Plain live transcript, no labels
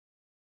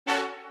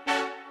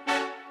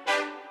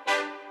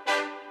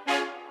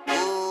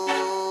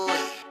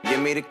Give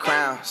me the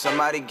crown,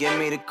 somebody give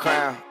me the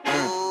crown.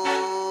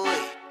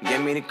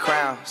 Give me the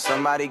crown,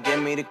 somebody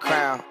give me the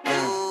crown.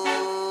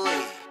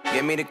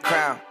 Give me the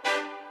crown.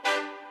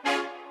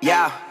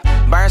 Yeah.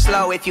 Burn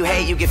slow, if you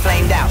hate, you get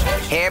flamed out.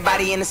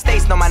 Everybody in the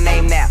States know my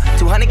name now.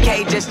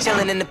 200K just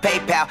chilling in the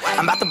PayPal.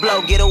 I'm about to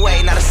blow, get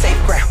away, not a safe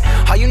ground.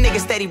 All you niggas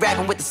steady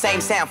rapping with the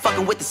same sound,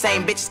 fucking with the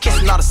same bitches,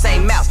 kissing all the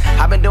same mouths.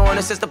 I've been doing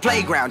this since the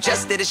playground.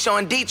 Just did a show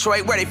in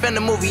Detroit where they filmed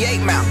the movie 8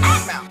 Mile.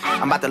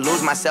 I'm about to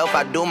lose myself,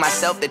 I do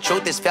myself. The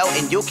truth is felt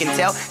and you can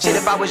tell. Shit,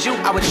 if I was you,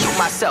 I would shoot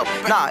myself.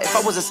 Nah, if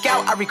I was a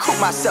scout, I'd recruit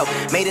myself.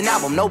 Made an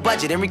album, no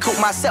budget, and recoup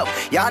myself.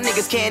 Y'all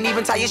niggas can't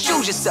even tie your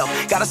shoes yourself.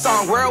 Got a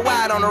song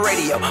worldwide on the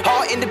radio,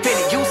 all independent.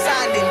 You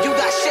signed and you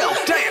got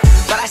shelved. Damn.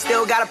 But I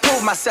still gotta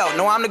prove myself.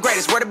 No, I'm the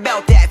greatest, where the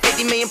belt at?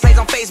 50 million plays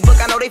on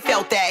Facebook, I know they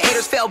felt that.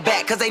 Haters fell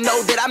back, cause they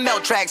know that I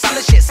melt tracks. I'm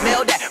the shit,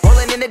 smell that.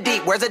 Rolling in the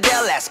deep, where's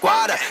Adele at?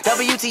 Squatter.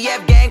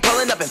 WTF gang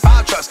pulling up in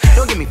 5 trucks.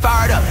 Don't get me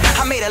fired up.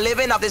 I made a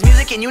living off this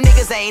music and you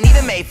niggas ain't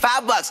even made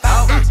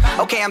 $5.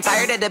 Okay, I'm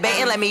tired of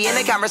debating, let me in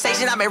the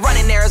conversation. I've been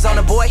running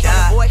Arizona, boy.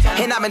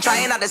 And I've been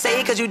trying not to say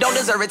it cause you don't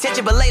deserve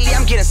attention, but lately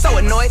I'm getting so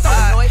annoyed.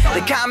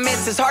 The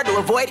comments is hard to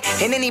avoid,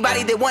 and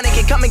anybody that want it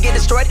can come and get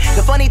destroyed.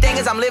 The funny thing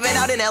is I'm living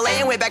out in LA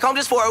and went back home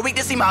just for a week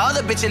to see my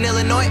other bitch in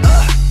Illinois.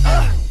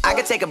 I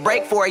could take a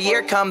break for a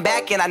year, come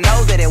back, and I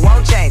know that it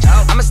won't change.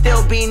 I'ma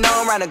still be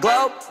known around the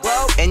globe,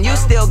 and you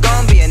still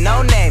gon' be a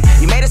no-name.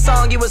 You made a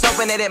song, you was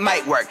hoping that it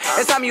might work.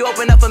 This time you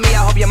open up for me,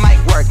 I hope your mic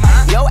work.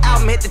 Your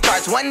album hit the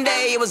charts one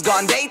day, it was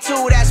gone day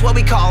 2, that's what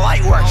we call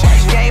light work.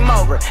 Game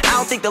over, I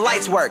don't think the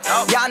lights work.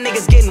 Y'all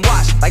niggas getting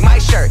washed, like my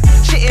shirt.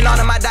 Shitting on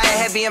them, I diet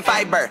heavy and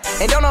fiber.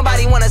 And don't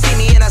nobody wanna see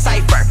me in a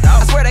cypher.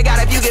 I swear to God,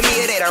 if you give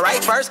me a day to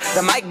write first,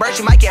 the mic burst,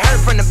 you might get hurt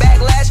from the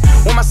backlash.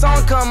 When my song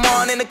come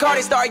on in the car,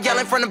 they start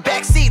yelling from the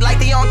backseat like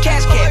they on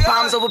cash can,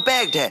 palms over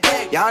Baghdad.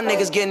 Y'all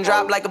niggas getting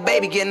dropped like a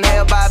baby getting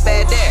held by a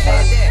bad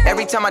dad.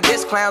 Every time I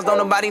diss clowns, don't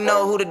nobody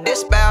know who to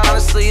diss about.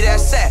 Honestly,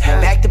 that's sad.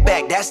 Back to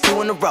back, that's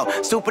 2 in a row.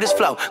 Stupidest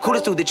flow,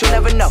 coolest dude that you'll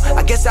never know.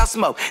 I guess I'll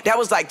smoke, that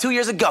was like 2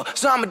 years ago.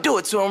 So I'ma do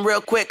it to him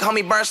real quick,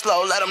 homie, burn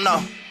slow, let him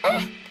know.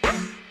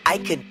 I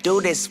could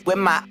do this with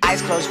my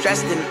eyes closed,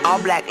 dressed in all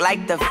black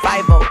like the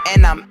 5-0,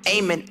 and I'm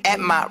aiming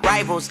at my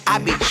rivals. I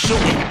be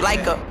shooting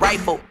like a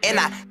rifle, and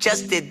I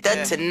just did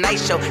the Tonight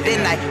Show.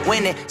 Then I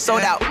went and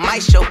sold out my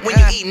show. When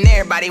you eating,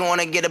 everybody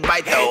wanna get a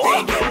bite though.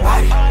 Everything getting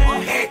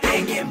body,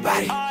 everything getting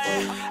body.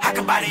 I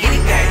can body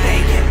anything,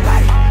 everything getting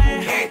body,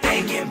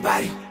 everything getting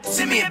body.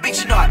 Send me a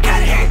bitch, you know I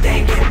got it.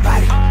 Everything getting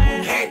body,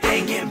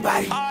 everything getting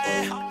body.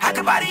 I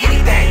can body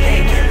anything,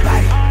 everything getting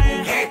body,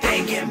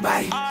 everything getting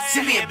body.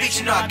 Send me a bitch,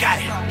 you know I got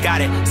it.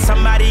 Got it.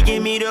 Somebody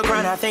give me the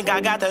grind. I think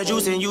I got the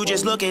juice and you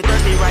just looking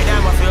thirsty right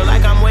now. I feel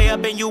like I'm way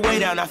up and you way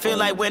down. I feel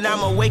like when I'm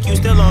awake you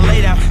still on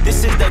lay down.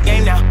 This is the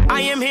game now.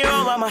 I am here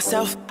all by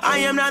myself. I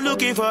am not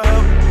looking for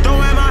help.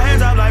 Throwing my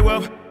hands up like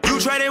well. You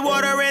treading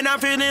water and I'm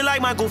feeling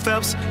like Michael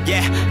Phelps.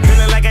 Yeah,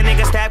 feeling like a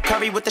nigga Steph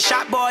Curry with the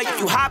shot boy. If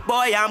you hot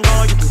boy, I'm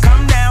gone. You can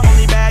come down.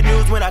 Only bad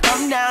news when I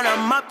come down.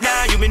 I'm up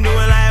now. You been doing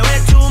like way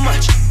too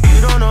much.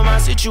 You don't know my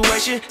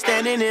situation.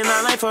 Standing in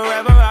line like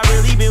forever. I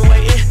really been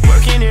waiting.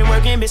 Working and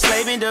working, been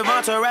slaving.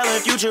 Devvon, Terrell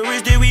and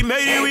Futuristic. We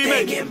made it, we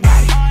made it. Everything getting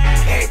body,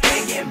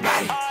 everything getting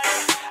body.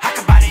 I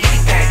can body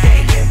anything,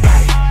 everything getting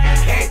body,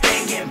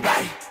 everything getting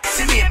body.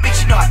 Send me a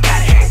bitch, you know I got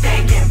it.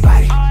 Everything getting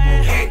body,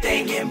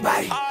 everything getting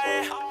body.